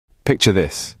Picture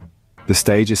this. The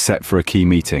stage is set for a key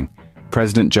meeting.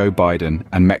 President Joe Biden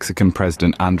and Mexican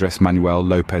President Andrés Manuel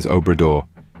López Obrador.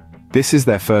 This is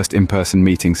their first in-person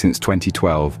meeting since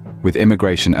 2012, with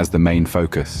immigration as the main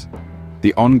focus.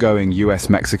 The ongoing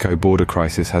US-Mexico border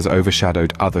crisis has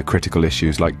overshadowed other critical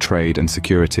issues like trade and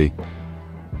security.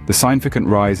 The significant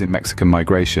rise in Mexican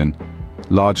migration,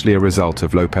 largely a result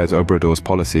of López Obrador's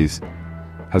policies,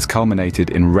 has culminated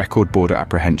in record border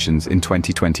apprehensions in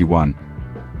 2021.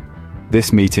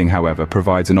 This meeting, however,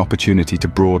 provides an opportunity to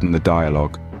broaden the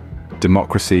dialogue.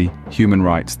 Democracy, human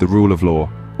rights, the rule of law,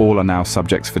 all are now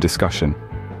subjects for discussion.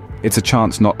 It's a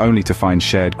chance not only to find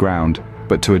shared ground,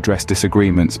 but to address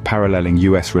disagreements paralleling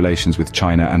US relations with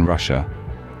China and Russia.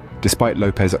 Despite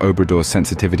López Obrador's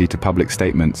sensitivity to public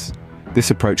statements,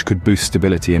 this approach could boost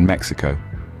stability in Mexico.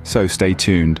 So stay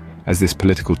tuned as this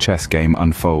political chess game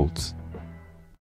unfolds.